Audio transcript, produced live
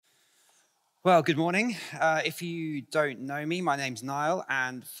Well, good morning. If you don't know me, my name's Niall,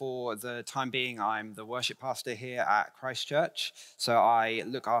 and for the time being, I'm the worship pastor here at Christ Church. So I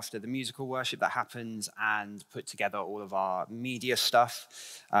look after the musical worship that happens and put together all of our media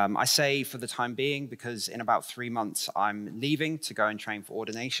stuff. I say for the time being because in about 3 months, I'm leaving to go and train for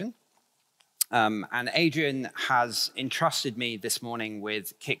ordination. And Adrian has entrusted me this morning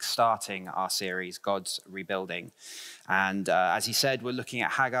with kickstarting our series, God's Rebuilding. And as he said, we're looking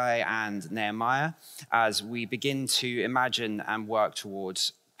at Haggai and Nehemiah as we begin to imagine and work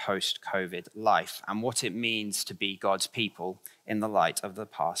towards post-COVID life and what it means to be God's people in the light of the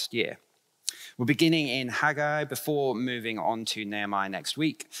past year. We're beginning in Haggai before moving on to Nehemiah next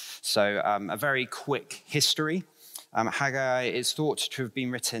week. So a very quick history. Haggai is thought to have been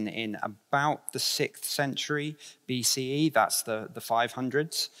written in about the 6th century BCE, that's the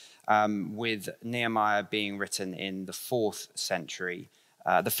 500s, with Nehemiah being written in the 5th century,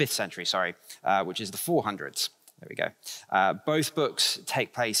 which is the 400s. There we go. Both books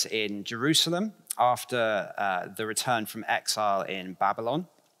take place in Jerusalem after the return from exile in Babylon.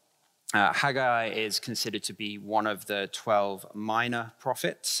 Haggai is considered to be one of the 12 minor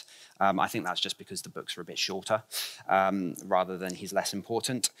prophets. I think that's just because the books are a bit shorter, rather than he's less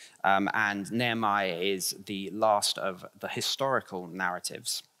important. And Nehemiah is the last of the historical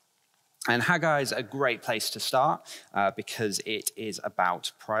narratives. And Haggai is a great place to start because it is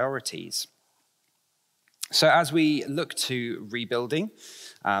about priorities. So as we look to rebuilding,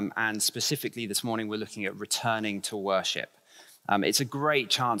 and specifically this morning we're looking at returning to worship, it's a great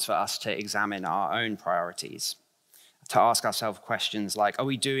chance for us to examine our own priorities, to ask ourselves questions like, are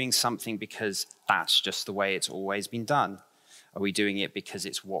we doing something because that's just the way it's always been done? Are we doing it because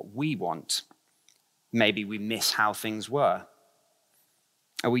it's what we want? Maybe we miss how things were.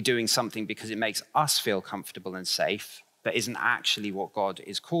 Are we doing something because it makes us feel comfortable and safe, but isn't actually what God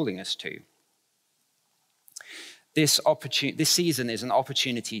is calling us to? This season is an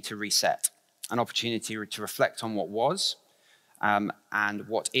opportunity to reset, an opportunity to reflect on what was, and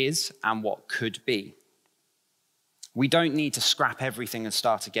what is and what could be. We don't need to scrap everything and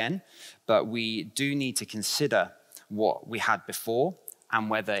start again, but we do need to consider what we had before and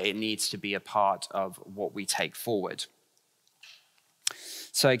whether it needs to be a part of what we take forward.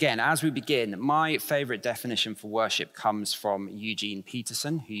 So again, as we begin, my favorite definition for worship comes from Eugene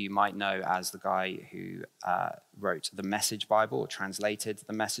Peterson, who you might know as the guy who wrote the Message Bible, or translated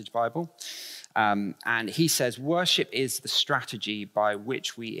the Message Bible. And he says, worship is the strategy by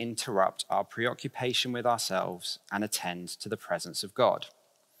which we interrupt our preoccupation with ourselves and attend to the presence of God.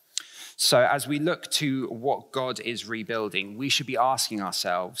 So as we look to what God is rebuilding, we should be asking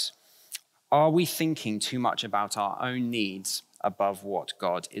ourselves, are we thinking too much about our own needs above what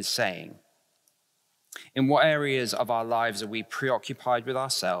God is saying? In what areas of our lives are we preoccupied with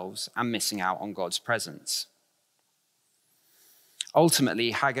ourselves and missing out on God's presence?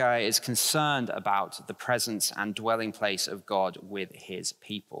 Ultimately, Haggai is concerned about the presence and dwelling place of God with his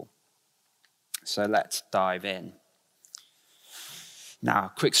people. So let's dive in.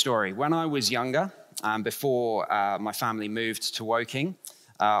 Now, quick story. When I was younger, before my family moved to Woking,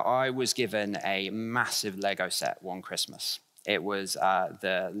 I was given a massive Lego set one Christmas. It was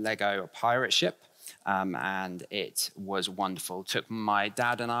the Lego pirate ship, and it was wonderful. It took my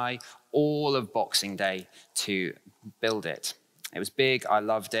dad and I all of Boxing Day to build it. It was big, I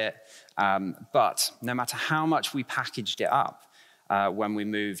loved it, but no matter how much we packaged it up when we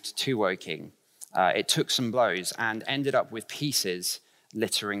moved to Woking, it took some blows and ended up with pieces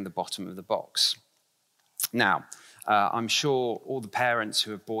littering the bottom of the box. Now, I'm sure all the parents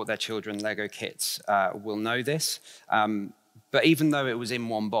who have bought their children Lego kits will know this, but even though it was in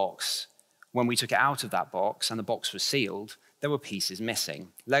one box, when we took it out of that box and the box was sealed, there were pieces missing.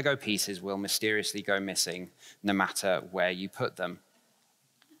 Lego pieces will mysteriously go missing no matter where you put them.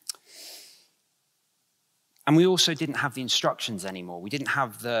 And we also didn't have the instructions anymore. We didn't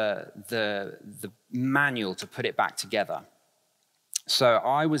have the manual to put it back together. So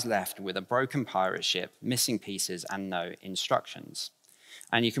I was left with a broken pirate ship, missing pieces, and no instructions.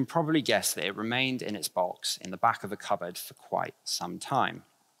 And you can probably guess that it remained in its box in the back of a cupboard for quite some time.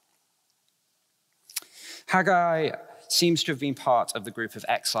 Haggai seems to have been part of the group of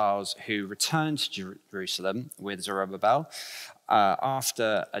exiles who returned to Jerusalem with Zerubbabel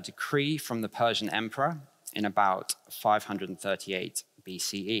after a decree from the Persian emperor in about 538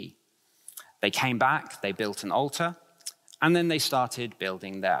 BCE. They came back, they built an altar, and then they started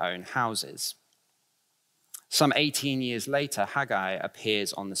building their own houses. Some 18 years later, Haggai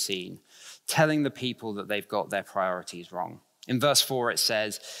appears on the scene, telling the people that they've got their priorities wrong. In verse 4, it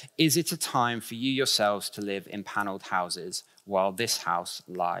says, "Is it a time for you yourselves to live in paneled houses while this house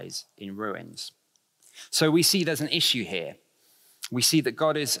lies in ruins. So we see there's an issue here. We see that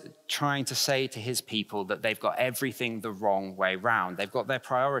God is trying to say to his people that they've got everything the wrong way round. They've got their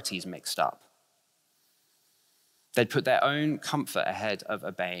priorities mixed up. They'd put their own comfort ahead of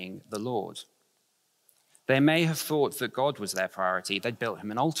obeying the Lord. They may have thought that God was their priority. They'd built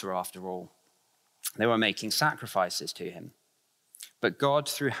him an altar after all. They were making sacrifices to him. But God,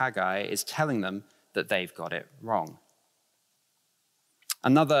 through Haggai, is telling them that they've got it wrong.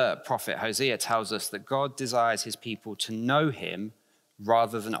 Another prophet, Hosea, tells us that God desires his people to know him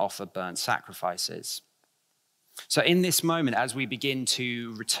rather than offer burnt sacrifices. So in this moment, as we begin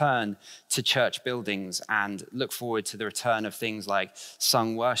to return to church buildings and look forward to the return of things like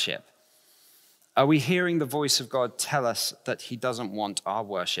sung worship, are we hearing the voice of God tell us that he doesn't want our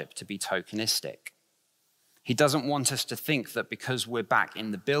worship to be tokenistic? He doesn't want us to think that because we're back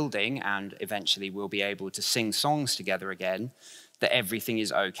in the building and eventually we'll be able to sing songs together again, that everything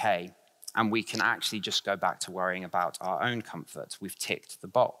is okay and we can actually just go back to worrying about our own comfort. We've ticked the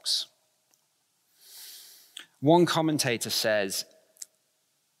box. One commentator says,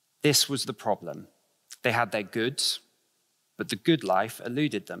 this was the problem. They had their goods, but the good life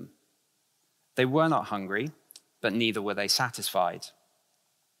eluded them. They were not hungry, but neither were they satisfied.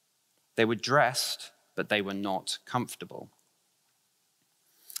 They were dressed, but they were not comfortable.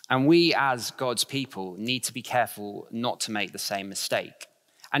 And we, as God's people, need to be careful not to make the same mistake.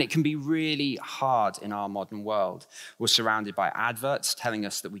 And it can be really hard in our modern world. We're surrounded by adverts telling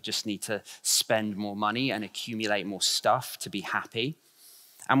us that we just need to spend more money and accumulate more stuff to be happy.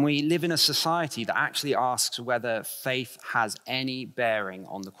 And we live in a society that actually asks whether faith has any bearing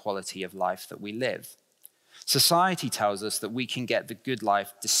on the quality of life that we live. Society tells us that we can get the good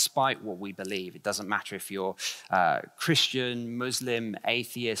life despite what we believe. It doesn't matter if you're Christian, Muslim,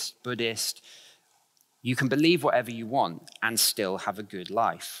 atheist, Buddhist. You can believe whatever you want and still have a good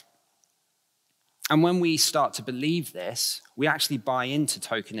life. And when we start to believe this, we actually buy into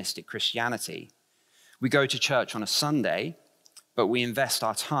tokenistic Christianity. We go to church on a Sunday, but we invest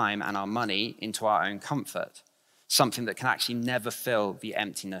our time and our money into our own comfort, something that can actually never fill the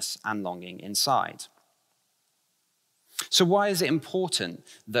emptiness and longing inside. So why is it important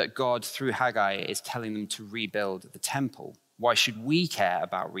that God, through Haggai, is telling them to rebuild the temple? Why should we care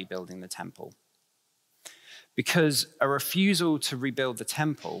about rebuilding the temple? Because a refusal to rebuild the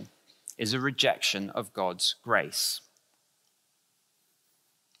temple is a rejection of God's grace.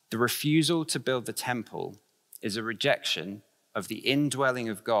 The refusal to build the temple is a rejection of the indwelling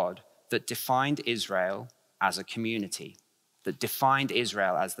of God that defined Israel as a community, that defined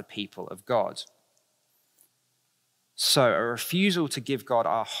Israel as the people of God. So a refusal to give God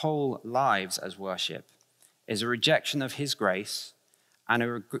our whole lives as worship is a rejection of his grace and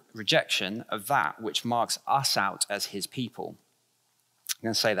a rejection of that which marks us out as his people. I'm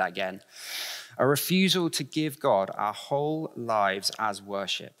going to say that again. A refusal to give God our whole lives as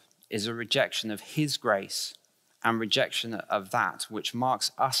worship is a rejection of his grace and rejection of that which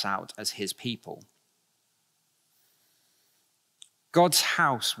marks us out as his people. God's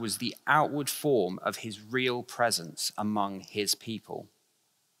house was the outward form of his real presence among his people.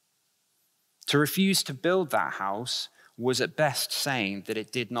 To refuse to build that house was at best saying that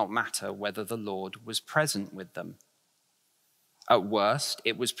it did not matter whether the Lord was present with them. At worst,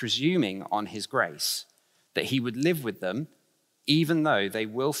 it was presuming on his grace that he would live with them even though they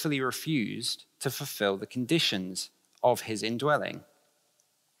willfully refused to fulfill the conditions of his indwelling.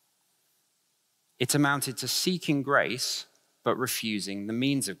 It amounted to seeking grace but refusing the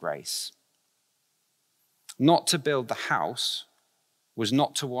means of grace. Not to build the house was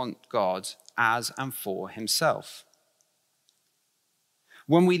not to want God as and for himself.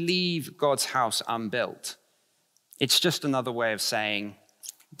 When we leave God's house unbuilt, it's just another way of saying,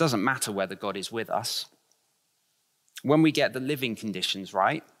 it doesn't matter whether God is with us. When we get the living conditions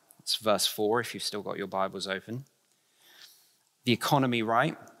right, it's verse 4 if you've still got your Bibles open, the economy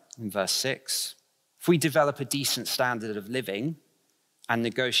right, in verse 6, if we develop a decent standard of living and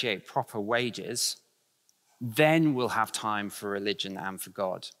negotiate proper wages, then we'll have time for religion and for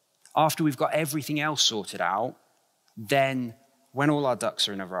God. After we've got everything else sorted out, then when all our ducks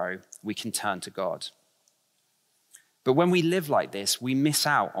are in a row, we can turn to God. But when we live like this, we miss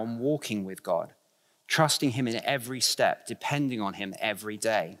out on walking with God, trusting him in every step, depending on him every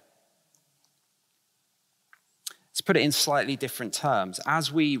day. Let's put it in slightly different terms.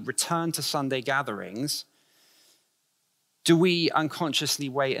 As we return to Sunday gatherings, do we unconsciously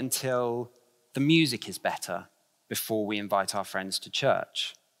wait until the music is better before we invite our friends to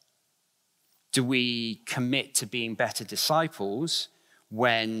church? Do we commit to being better disciples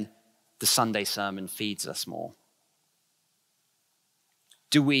when the Sunday sermon feeds us more?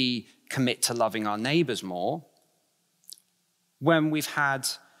 Do we commit to loving our neighbors more when we've had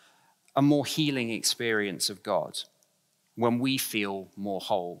a more healing experience of God, when we feel more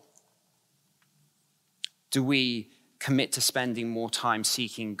whole? Do we commit to spending more time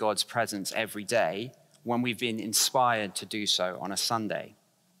seeking God's presence every day when we've been inspired to do so on a Sunday?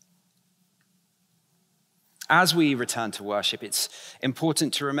 As we return to worship, it's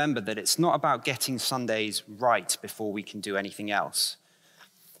important to remember that it's not about getting Sundays right before we can do anything else.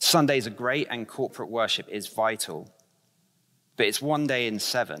 Sundays are great and corporate worship is vital, but it's one day in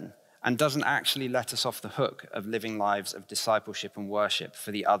 7 and doesn't actually let us off the hook of living lives of discipleship and worship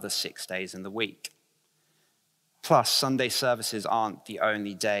for the other 6 days in the week. Plus, Sunday services aren't the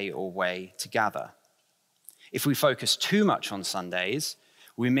only day or way to gather. If we focus too much on Sundays,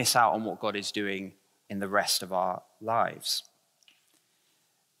 we miss out on what God is doing in the rest of our lives.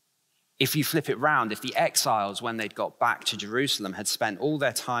 If you flip it round, if the exiles, when they'd got back to Jerusalem, had spent all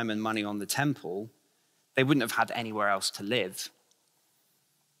their time and money on the temple, they wouldn't have had anywhere else to live.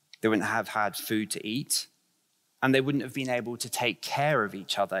 They wouldn't have had food to eat, and they wouldn't have been able to take care of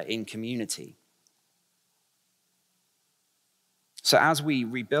each other in community. So as we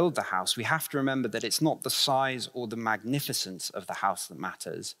rebuild the house, we have to remember that it's not the size or the magnificence of the house that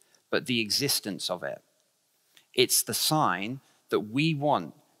matters, but the existence of it. It's the sign that we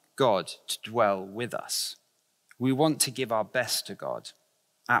want God to dwell with us. We want to give our best to God,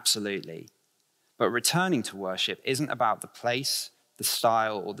 absolutely. But returning to worship isn't about the place, the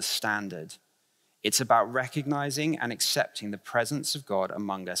style, or the standard. It's about recognizing and accepting the presence of God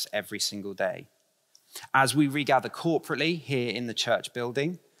among us every single day. As we regather corporately here in the church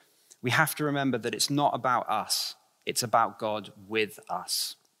building, we have to remember that it's not about us, it's about God with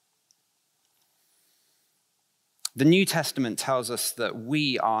us. The New Testament tells us that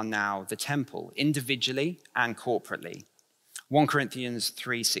we are now the temple, individually and corporately. 1 Corinthians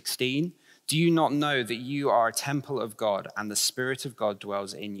 3:16, do you not know that you are a temple of God and the Spirit of God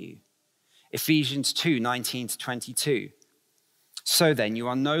dwells in you? Ephesians 2:19-22, so then you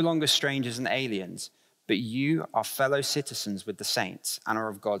are no longer strangers and aliens, but you are fellow citizens with the saints and are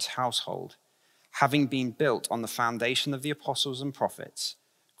of God's household, having been built on the foundation of the apostles and prophets,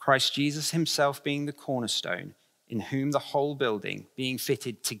 Christ Jesus himself being the cornerstone, in whom the whole building, being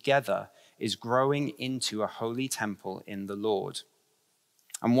fitted together, is growing into a holy temple in the Lord.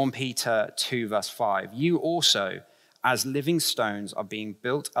 And 1 Peter 2:5, you also, as living stones, are being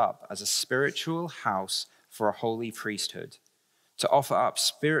built up as a spiritual house for a holy priesthood, to offer up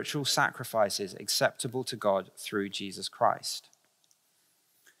spiritual sacrifices acceptable to God through Jesus Christ.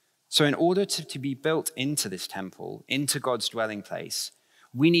 So in order to be built into this temple, into God's dwelling place,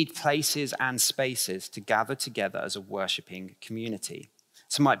 we need places and spaces to gather together as a worshiping community.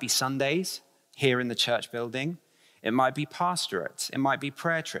 So it might be Sundays here in the church building. It might be pastorates. It might be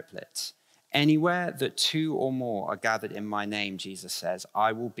prayer triplets. Anywhere that 2 or more are gathered in my name, Jesus says,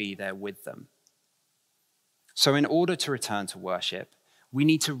 I will be there with them. So in order to return to worship, we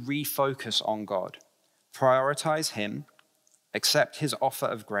need to refocus on God, prioritize him, accept his offer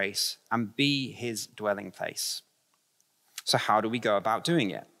of grace, and be his dwelling place. So how do we go about doing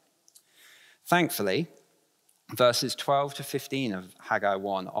it? Thankfully, verses 12-15 of Haggai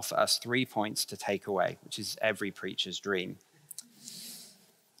 1 offer us 3 points to take away, which is every preacher's dream.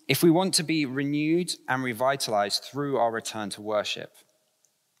 If we want to be renewed and revitalized through our return to worship,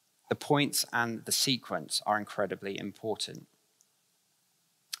 the points and the sequence are incredibly important.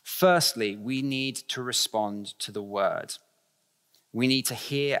 Firstly, we need to respond to the word. We need to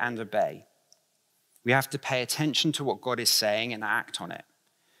hear and obey. We have to pay attention to what God is saying and act on it.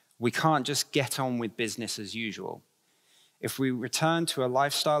 We can't just get on with business as usual. If we return to a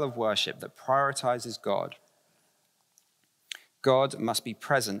lifestyle of worship that prioritizes God, God must be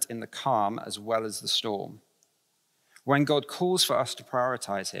present in the calm as well as the storm. When God calls for us to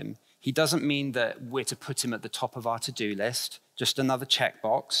prioritize him, he doesn't mean that we're to put him at the top of our to-do list, just another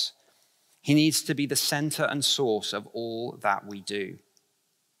checkbox. He needs to be the center and source of all that we do.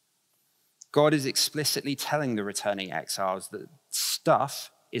 God is explicitly telling the returning exiles that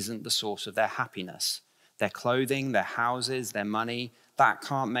stuff isn't the source of their happiness. Their clothing, their houses, their money, that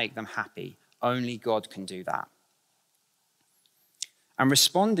can't make them happy. Only God can do that. And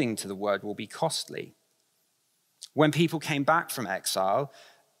responding to the word will be costly. When people came back from exile,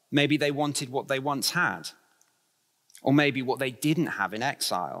 maybe they wanted what they once had, or maybe what they didn't have in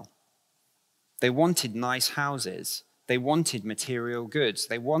exile. They wanted nice houses. They wanted material goods.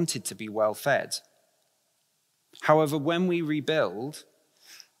 They wanted to be well fed. However, when we rebuild,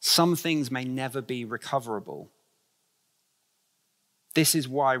 some things may never be recoverable. This is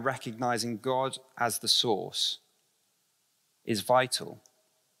why recognizing God as the source is vital.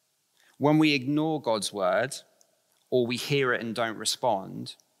 When we ignore God's word, or we hear it and don't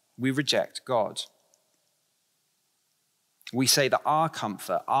respond, we reject God. We say that our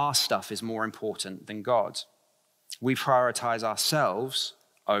comfort, our stuff is more important than God. We prioritize ourselves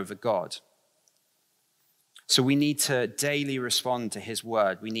over God. So we need to daily respond to his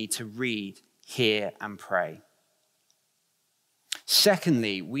word. We need to read, hear, and pray.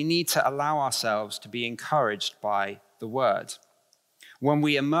 Secondly, we need to allow ourselves to be encouraged by the word. When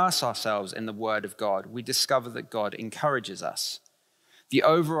we immerse ourselves in the word of God, we discover that God encourages us. The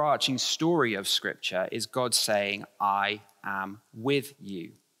overarching story of Scripture is God saying, I am with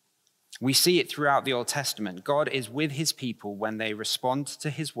you. We see it throughout the Old Testament. God is with his people when they respond to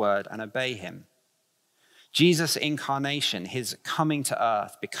his word and obey him. Jesus' incarnation, his coming to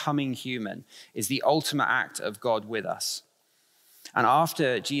earth, becoming human, is the ultimate act of God with us. And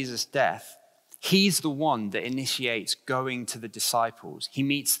after Jesus' death, he's the one that initiates going to the disciples. He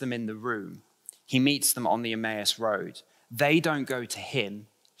meets them in the room. He meets them on the Emmaus Road. They don't go to him.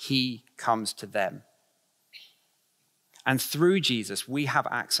 He comes to them. And through Jesus, we have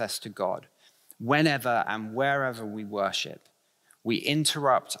access to God. Whenever and wherever we worship, we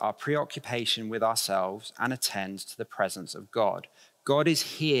interrupt our preoccupation with ourselves and attend to the presence of God. God is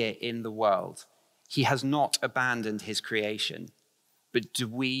here in the world. He has not abandoned his creation. But do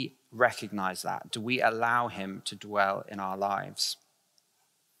we recognize that? Do we allow him to dwell in our lives?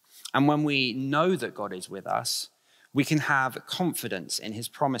 And when we know that God is with us, we can have confidence in his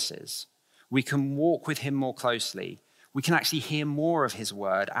promises. We can walk with him more closely. We can actually hear more of his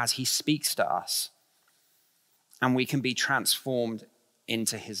word as he speaks to us. And we can be transformed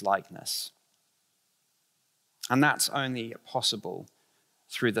into his likeness. And that's only possible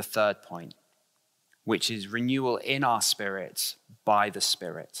through the third point, which is renewal in our spirits by the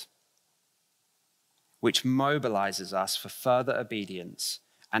Spirit, which mobilizes us for further obedience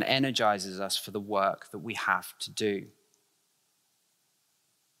and energizes us for the work that we have to do.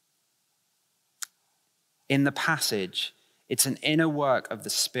 In the passage, it's an inner work of the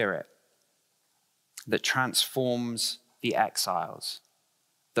Spirit that transforms the exiles,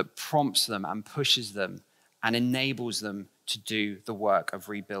 that prompts them and pushes them and enables them to do the work of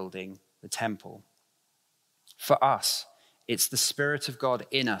rebuilding the temple. For us, it's the Spirit of God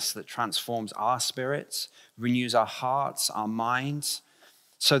in us that transforms our spirits, renews our hearts, our minds,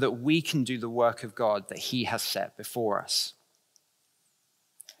 so that we can do the work of God that he has set before us.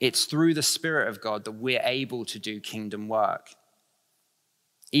 It's through the Spirit of God that we're able to do kingdom work,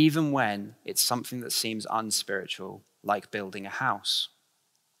 even when it's something that seems unspiritual, like building a house.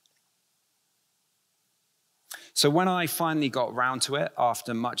 So when I finally got round to it,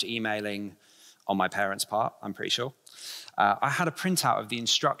 after much emailing on my parents' part, I'm pretty sure, I had a printout of the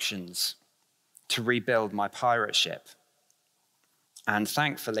instructions to rebuild my pirate ship. And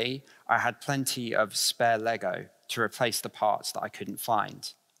thankfully, I had plenty of spare Lego to replace the parts that I couldn't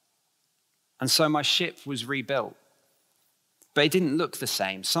find. And so my ship was rebuilt. But it didn't look the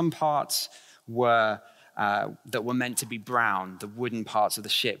same. Some parts were that were meant to be brown. The wooden parts of the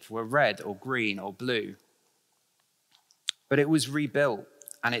ship were red or green or blue. But it was rebuilt,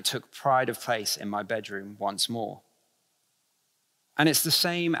 and it took pride of place in my bedroom once more. And it's the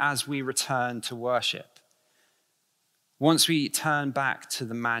same as we return to worship. Once we turn back to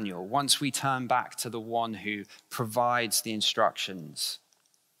the manual, once we turn back to the one who provides the instructions,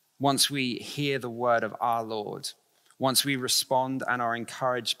 once we hear the word of our Lord, once we respond and are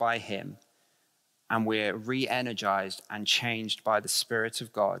encouraged by him, and we're re-energized and changed by the Spirit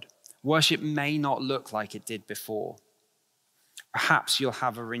of God, worship may not look like it did before. Perhaps you'll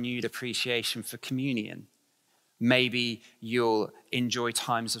have a renewed appreciation for communion. Maybe you'll enjoy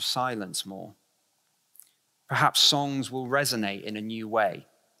times of silence more. Perhaps songs will resonate in a new way.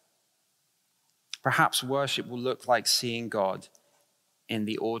 Perhaps worship will look like seeing God in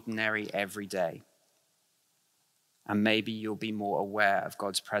the ordinary everyday. And maybe you'll be more aware of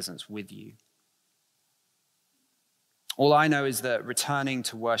God's presence with you. All I know is that returning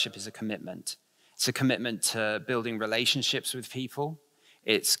to worship is a commitment. It's a commitment to building relationships with people.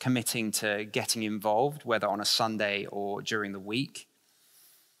 It's committing to getting involved, whether on a Sunday or during the week.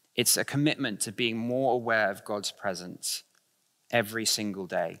 It's a commitment to being more aware of God's presence every single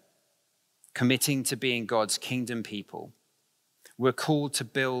day, committing to being God's kingdom people. We're called to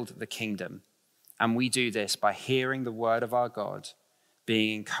build the kingdom, and we do this by hearing the word of our God,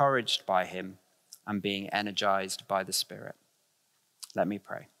 being encouraged by him, and being energized by the Spirit. Let me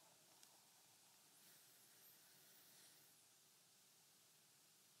pray.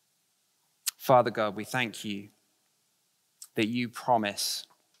 Father God, we thank you that you promise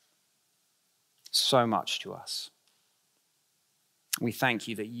so much to us. We thank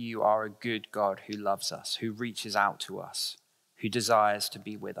you that you are a good God who loves us, who reaches out to us, who desires to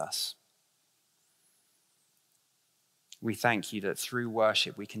be with us. We thank you that through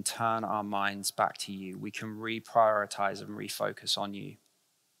worship we can turn our minds back to you. We can reprioritize and refocus on you.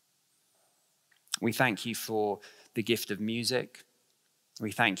 We thank you for the gift of music.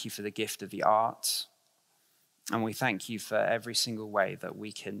 We thank you for the gift of the arts. And we thank you for every single way that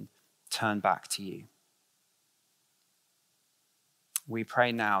we can turn back to you. We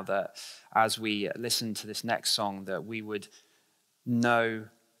pray now that as we listen to this next song, that we would know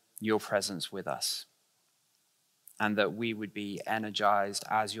your presence with us, and that we would be energized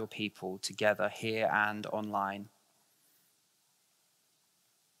as your people together here and online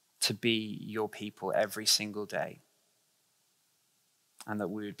to be your people every single day, and that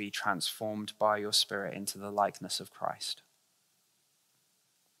we would be transformed by your Spirit into the likeness of Christ.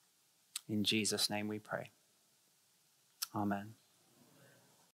 In Jesus' name we pray. Amen.